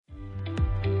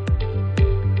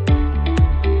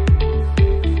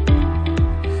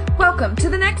Welcome to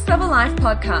the Next Level Life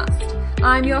podcast.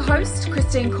 I'm your host,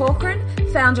 Christine Corcoran,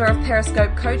 founder of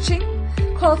Periscope Coaching,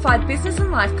 qualified business and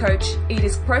life coach,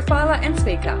 e-disc profiler and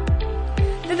speaker.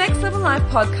 The Next Level Life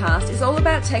podcast is all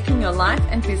about taking your life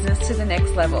and business to the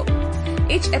next level.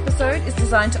 Each episode is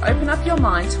designed to open up your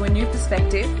mind to a new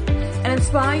perspective and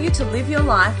inspire you to live your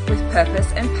life with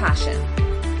purpose and passion.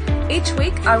 Each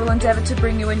week, I will endeavour to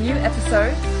bring you a new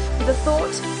episode with a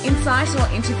thought, insight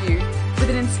or interview with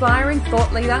an inspiring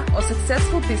thought leader or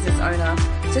successful business owner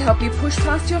to help you push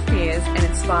past your fears and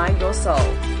inspire your soul.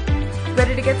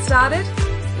 Ready to get started?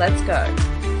 Let's go.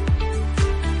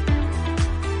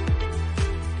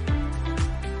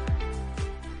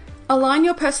 Align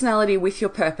your personality with your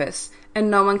purpose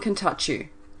and no one can touch you.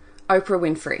 Oprah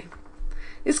Winfrey.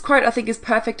 This quote I think is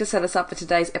perfect to set us up for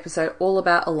today's episode all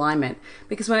about alignment,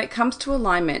 because when it comes to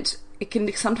alignment, it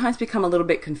can sometimes become a little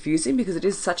bit confusing because it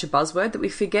is such a buzzword that we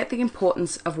forget the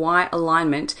importance of why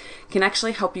alignment can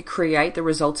actually help you create the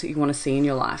results that you want to see in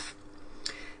your life.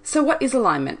 So what is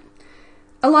alignment?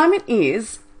 Alignment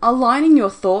is aligning your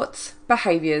thoughts,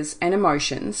 behaviours and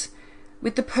emotions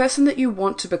with the person that you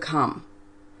want to become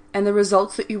and the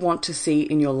results that you want to see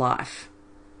in your life.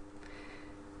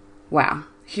 Wow,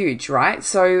 huge, right?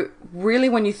 So really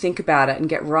when you think about it and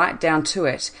get right down to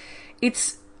it,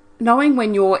 it's knowing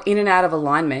when you're in and out of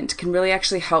alignment can really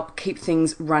actually help keep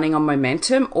things running on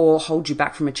momentum or hold you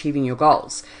back from achieving your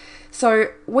goals.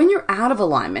 So when you're out of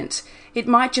alignment, it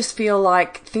might just feel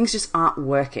like things just aren't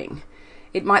working.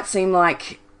 It might seem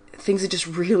like things are just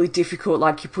really difficult,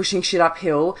 like you're pushing shit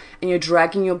uphill and you're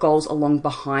dragging your goals along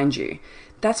behind you.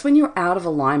 That's when you're out of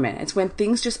alignment. It's when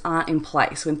things just aren't in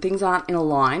place, when things aren't in a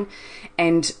line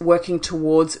and working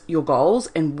towards your goals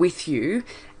and with you.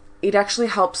 It actually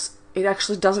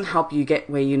doesn't help you get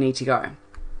where you need to go.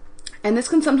 And this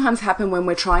can sometimes happen when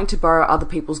we're trying to borrow other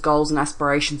people's goals and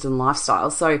aspirations and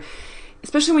lifestyles. So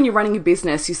especially when you're running a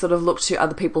business, you sort of look to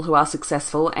other people who are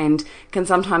successful and can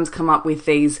sometimes come up with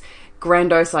these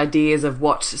grandiose ideas of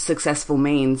what successful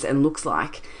means and looks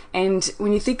like. And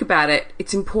when you think about it,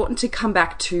 it's important to come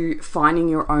back to finding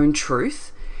your own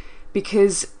truth,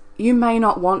 because you may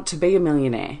not want to be a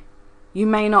millionaire. You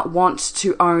may not want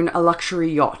to own a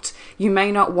luxury yacht. You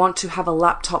may not want to have a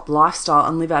laptop lifestyle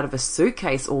and live out of a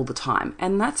suitcase all the time.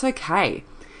 And that's okay.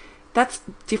 That's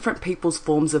different people's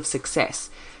forms of success.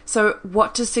 So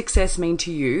what does success mean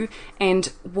to you? And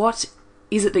what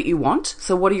is it that you want?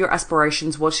 So what are your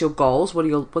aspirations? What's your goals?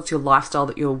 What's your lifestyle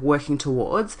that you're working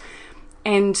towards?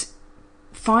 And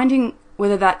finding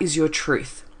whether that is your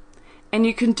truth. And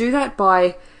you can do that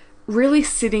by really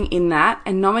sitting in that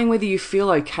and knowing whether you feel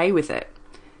okay with it,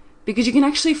 because you can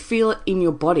actually feel it in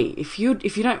your body. If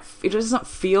it doesn't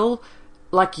feel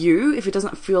like you, if it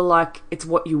doesn't feel like it's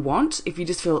what you want, if you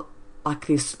just feel like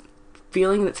this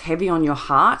feeling that's heavy on your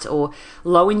heart or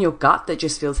low in your gut that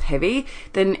just feels heavy,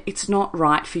 then it's not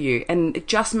right for you. And it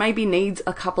just maybe needs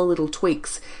a couple little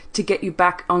tweaks to get you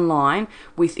back online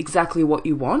with exactly what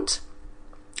you want.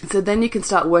 So then you can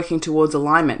start working towards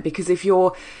alignment, because if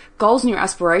your goals and your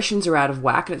aspirations are out of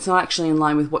whack and it's not actually in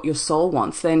line with what your soul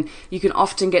wants, then you can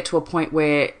often get to a point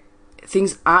where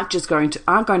things aren't going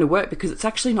to work because it's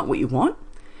actually not what you want.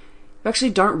 You actually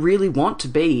don't really want to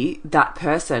be that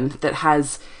person that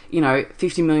has,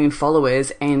 50 million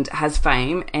followers and has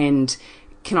fame and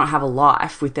cannot have a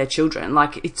life with their children.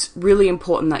 Like, it's really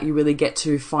important that you really get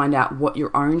to find out what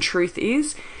your own truth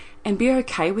is and be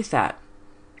okay with that.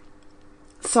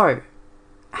 So,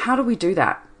 how do we do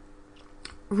that?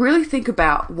 Really think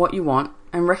about what you want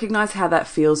and recognize how that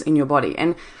feels in your body.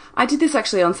 And I did this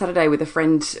actually on Saturday with a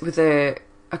friend, with a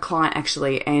client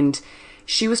actually, and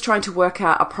she was trying to work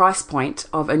out a price point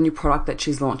of a new product that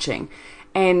she's launching.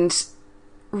 And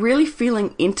really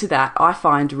feeling into that, I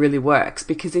find, really works,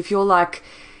 because if you're like,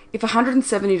 if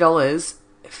 $170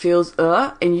 feels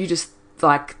and you just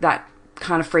like that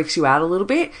kind of freaks you out a little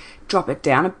bit, drop it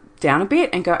down a bit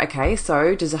and go, okay,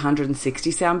 so does 160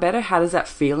 sound better? How does that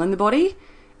feel in the body?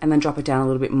 And then drop it down a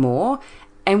little bit more.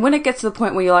 And when it gets to the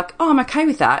point where you're like, oh, I'm okay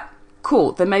with that,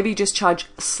 cool, then maybe just charge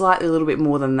slightly a little bit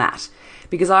more than that.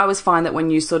 Because I always find that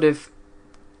when you sort of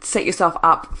set yourself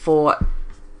up for,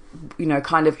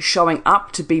 kind of showing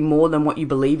up to be more than what you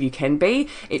believe you can be,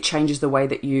 it changes the way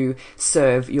that you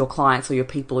serve your clients or your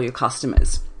people or your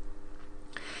customers.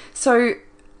 So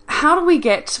how do we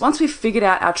once we've figured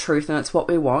out our truth and it's what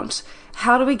we want,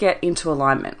 how do we get into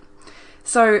alignment?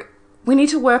 So we need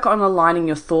to work on aligning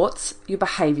your thoughts, your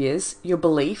behaviours, your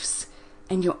beliefs,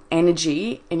 and your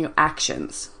energy and your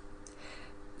actions.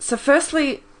 So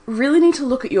firstly, really need to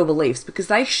look at your beliefs, because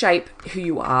they shape who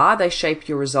you are, they shape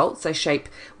your results, they shape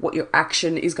what your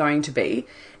action is going to be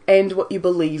and what you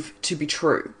believe to be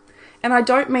true. And I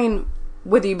don't mean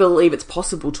whether you believe it's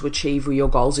possible to achieve your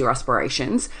goals, your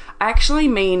aspirations. I actually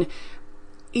mean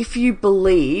if you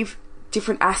believe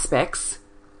different aspects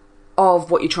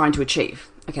of what you're trying to achieve.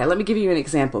 Okay, let me give you an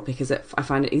example because I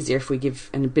find it easier if we give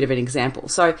a bit of an example.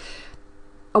 So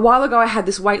a while ago I had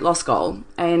this weight loss goal,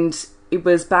 and it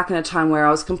was back in a time where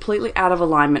I was completely out of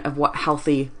alignment of what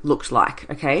healthy looked like,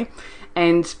 okay?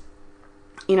 And,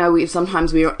 you know,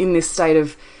 sometimes we are in this state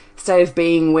of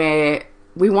being where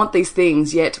we want these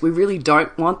things, yet we really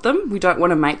don't want them. We don't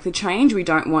want to make the change. We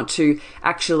don't want to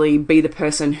actually be the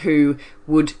person who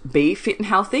would be fit and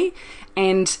healthy.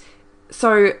 And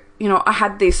so, you know, I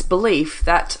had this belief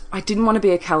that I didn't want to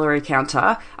be a calorie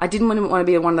counter. I didn't want to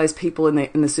be one of those people in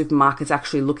the supermarkets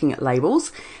actually looking at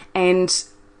labels. And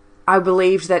I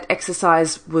believed that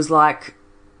exercise was like,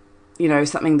 you know,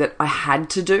 something that I had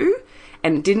to do,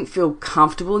 and it didn't feel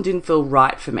comfortable and didn't feel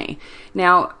right for me.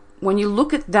 Now, when you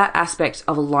look at that aspect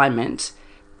of alignment,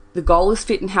 the goal is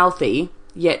fit and healthy,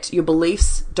 yet your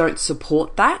beliefs don't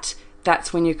support that.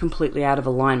 That's when you're completely out of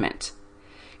alignment.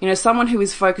 You know, someone who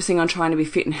is focusing on trying to be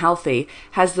fit and healthy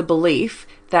has the belief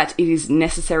that it is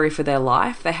necessary for their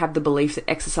life. They have the belief that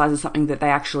exercise is something that they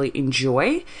actually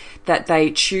enjoy, that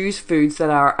they choose foods that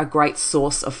are a great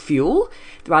source of fuel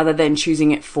rather than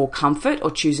choosing it for comfort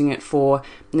or choosing it for,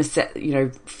 you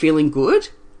know, feeling good.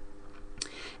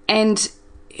 And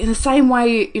in the same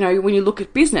way, you know, when you look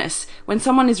at business, when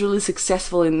someone is really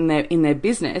successful in their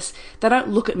business, they don't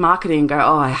look at marketing and go,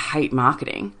 oh, I hate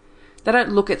marketing. They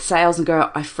don't look at sales and go,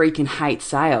 I freaking hate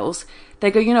sales. They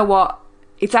go, you know what?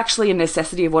 It's actually a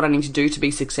necessity of what I need to do to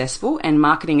be successful, and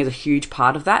marketing is a huge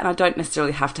part of that, and I don't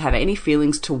necessarily have to have any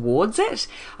feelings towards it.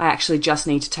 I actually just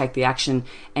need to take the action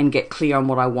and get clear on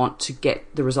what I want to get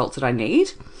the results that I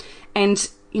need. And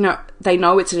you know, they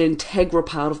know it's an integral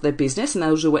part of their business and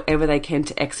they'll do whatever they can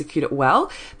to execute it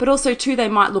well. But also, too, they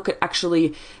might look at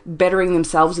actually bettering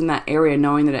themselves in that area,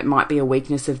 knowing that it might be a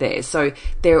weakness of theirs. So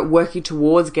they're working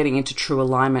towards getting into true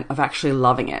alignment of actually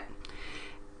loving it.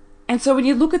 And so when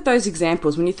you look at those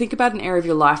examples, when you think about an area of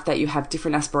your life that you have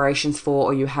different aspirations for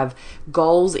or you have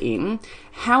goals in,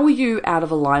 how are you out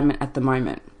of alignment at the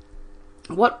moment?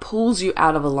 What pulls you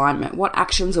out of alignment? What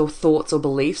actions or thoughts or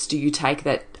beliefs do you take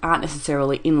that aren't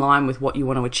necessarily in line with what you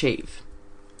want to achieve?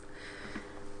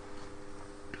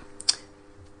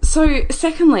 So,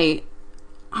 secondly,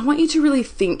 I want you to really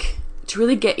think, to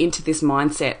really get into this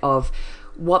mindset of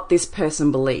what this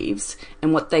person believes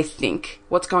and what they think,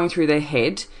 what's going through their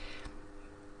head.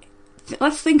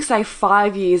 Let's think, say,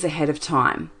 5 years ahead of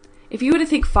time. If you were to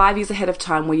think 5 years ahead of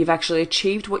time where you've actually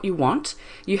achieved what you want,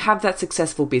 you have that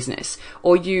successful business,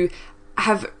 or you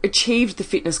have achieved the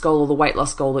fitness goal or the weight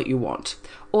loss goal that you want,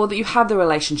 or that you have the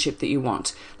relationship that you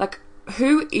want. Like,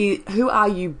 who are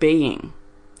you being?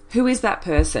 Who is that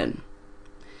person?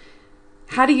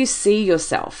 How do you see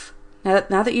yourself?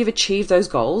 Now that you've achieved those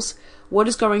goals, what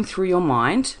is going through your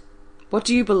mind? What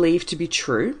do you believe to be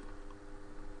true?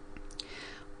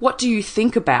 What do you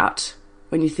think about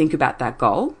when you think about that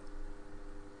goal?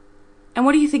 And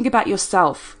what do you think about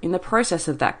yourself in the process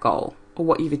of that goal or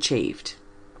what you've achieved?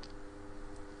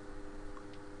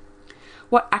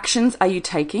 What actions are you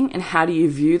taking and how do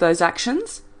you view those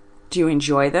actions? Do you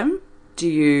enjoy them? Do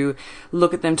you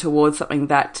look at them towards something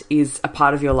that is a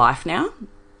part of your life now?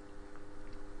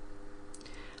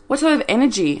 What type of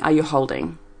energy are you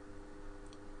holding?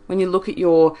 When you look at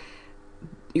your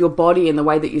body and the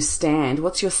way that you stand,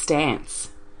 what's your stance?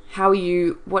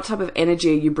 What type of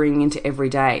energy are you bringing into every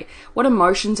day? What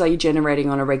emotions are you generating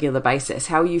on a regular basis?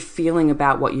 How are you feeling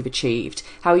about what you've achieved?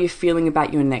 How are you feeling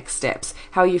about your next steps?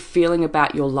 How are you feeling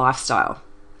about your lifestyle?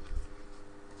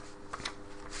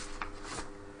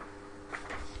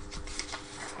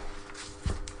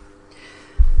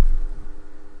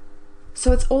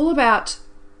 So it's all about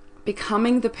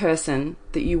becoming the person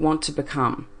that you want to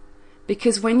become.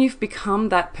 Because when you've become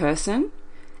that person,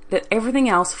 that everything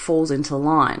else falls into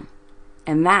line.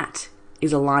 And that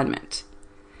is alignment.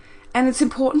 And it's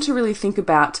important to really think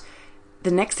about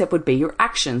the next step would be your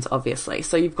actions, obviously.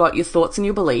 So you've got your thoughts and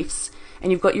your beliefs,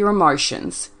 and you've got your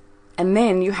emotions, and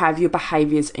then you have your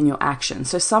behaviours and your actions.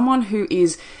 So someone who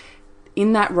is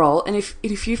in that role, and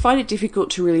if you find it difficult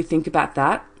to really think about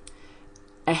that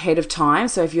ahead of time,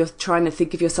 so if you're trying to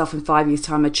think of yourself in 5 years'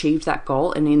 time achieved that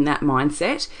goal and in that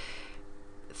mindset,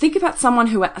 think about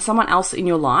someone else in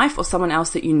your life or someone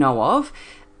else that you know of.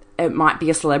 It might be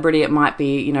a celebrity, it might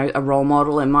be, you know, a role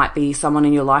model, it might be someone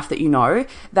in your life that you know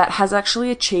that has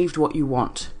actually achieved what you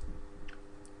want.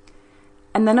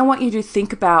 And then I want you to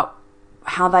think about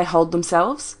how they hold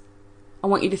themselves. I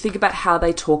want you to think about how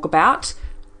they talk about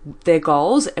their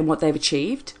goals and what they've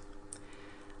achieved.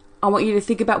 I want you to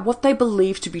think about what they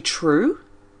believe to be true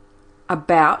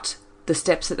about the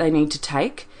steps that they need to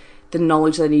take, the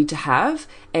knowledge they need to have,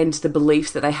 and the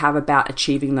beliefs that they have about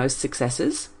achieving those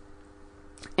successes.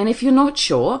 And if you're not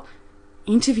sure,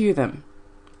 interview them.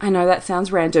 I know that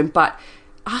sounds random, but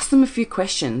ask them a few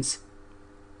questions,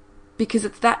 because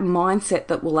it's that mindset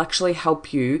that will actually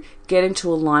help you get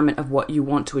into alignment of what you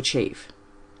want to achieve.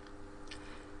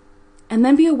 And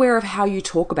then be aware of how you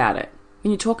talk about it. When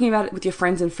you're talking about it with your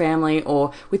friends and family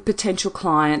or with potential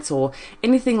clients or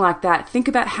anything like that, think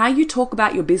about how you talk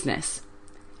about your business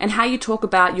and how you talk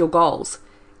about your goals.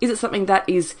 Is it something that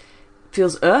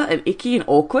feels and icky and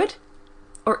awkward?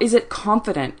 Or is it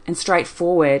confident and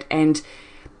straightforward and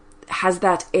has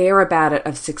that air about it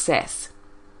of success?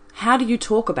 How do you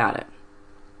talk about it?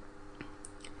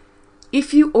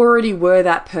 If you already were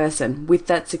that person with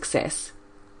that success,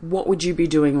 what would you be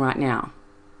doing right now?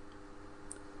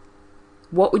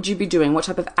 What would you be doing? What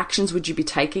type of actions would you be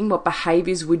taking? What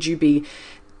behaviours would you be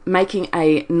making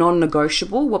a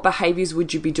non-negotiable? What behaviours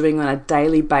would you be doing on a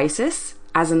daily basis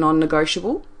as a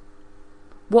non-negotiable?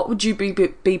 What would you be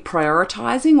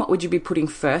prioritising? What would you be putting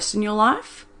first in your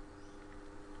life?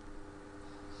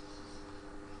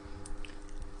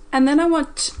 And then I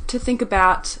want to think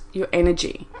about your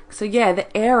energy. So yeah,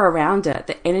 the air around it,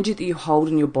 the energy that you hold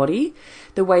in your body,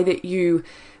 the way that you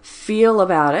feel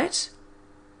about it,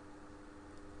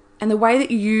 and the way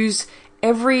that you use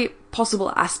every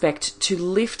possible aspect to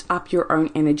lift up your own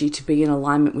energy to be in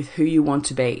alignment with who you want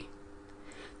to be.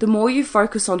 The more you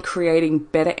focus on creating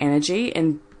better energy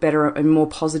and better and more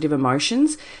positive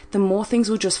emotions, the more things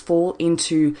will just fall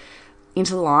into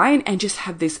line and just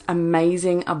have this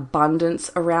amazing abundance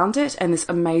around it and this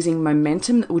amazing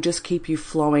momentum that will just keep you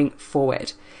flowing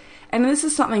forward. And this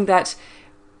is something that,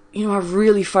 I've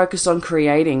really focused on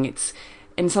creating.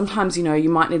 And sometimes, you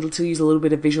might need to use a little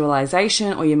bit of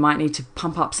visualization, or you might need to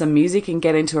pump up some music and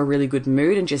get into a really good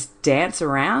mood and just dance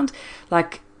around.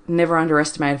 Like, never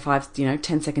underestimate a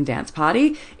 10-second dance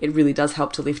party. It really does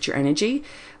help to lift your energy.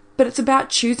 But it's about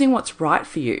choosing what's right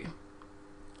for you.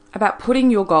 About putting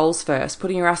your goals first,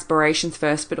 putting your aspirations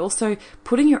first, but also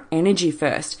putting your energy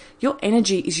first. Your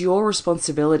energy is your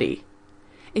responsibility.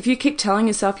 If you keep telling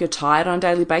yourself you're tired on a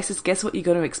daily basis, guess what you're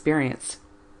going to experience?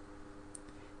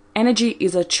 Energy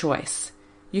is a choice.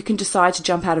 You can decide to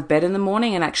jump out of bed in the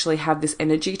morning and actually have this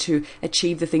energy to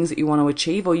achieve the things that you want to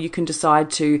achieve, or you can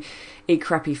decide to eat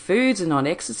crappy foods and not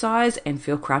exercise and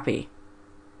feel crappy.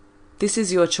 This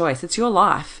is your choice. It's your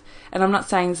life. And I'm not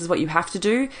saying this is what you have to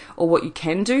do or what you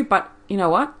can do, but you know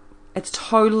what? It's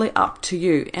totally up to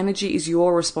you. Energy is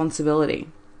your responsibility.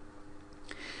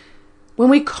 When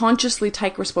we consciously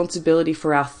take responsibility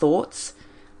for our thoughts,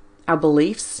 our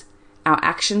beliefs, our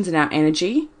actions, and our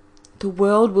energy, the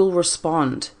world will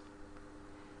respond.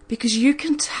 Because you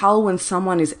can tell when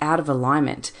someone is out of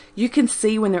alignment. You can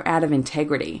see when they're out of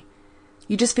integrity.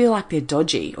 You just feel like they're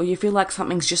dodgy, or you feel like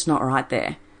something's just not right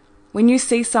there. When you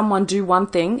see someone do one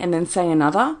thing and then say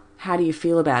another, how do you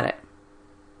feel about it?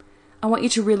 I want you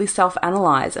to really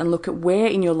self-analyze and look at where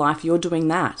in your life you're doing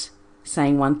that.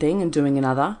 Saying one thing and doing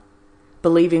another.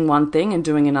 Believing one thing and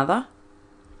doing another.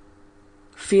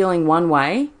 Feeling one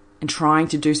way and trying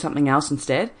to do something else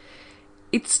instead.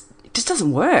 It just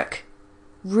doesn't work.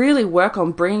 Really work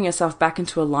on bringing yourself back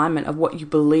into alignment of what you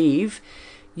believe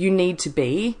you need to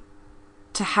be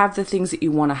to have the things that you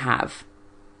want to have.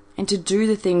 And to do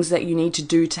the things that you need to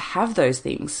do to have those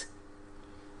things.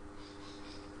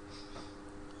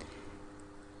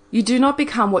 You do not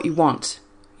become what you want.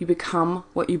 You become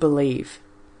what you believe.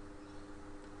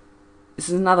 This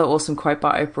is another awesome quote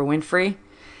by Oprah Winfrey.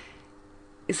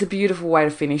 It's a beautiful way to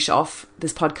finish off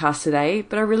this podcast today,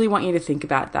 but I really want you to think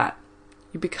about that.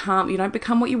 You don't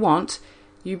become what you want,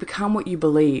 you become what you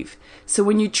believe. So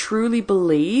when you truly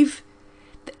believe,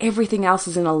 everything else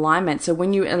is in alignment. So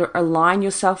when you align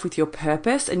yourself with your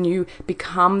purpose and you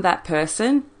become that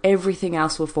person, everything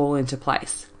else will fall into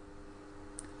place.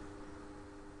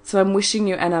 So I'm wishing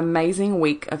you an amazing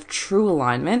week of true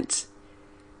alignment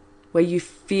where you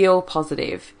feel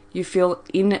positive, you feel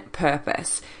in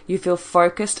purpose, you feel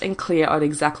focused and clear on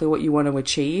exactly what you want to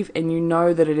achieve, and you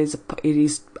know that it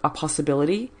is a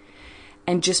possibility,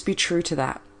 and just be true to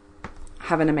that.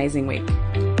 Have an amazing week.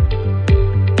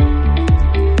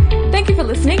 Thank you for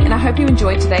listening, and I hope you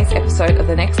enjoyed today's episode of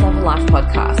the Next Level Life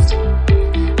podcast.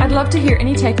 I'd love to hear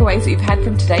any takeaways that you've had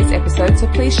from today's episode, so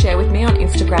please share with me on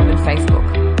Instagram and Facebook.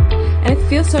 And if you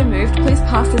feel so moved, please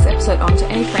pass this episode on to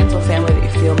any friends or family that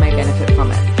you feel may benefit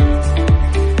from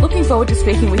it. Looking forward to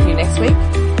speaking with you next week,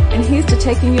 and here's to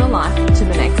taking your life to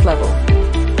the next level.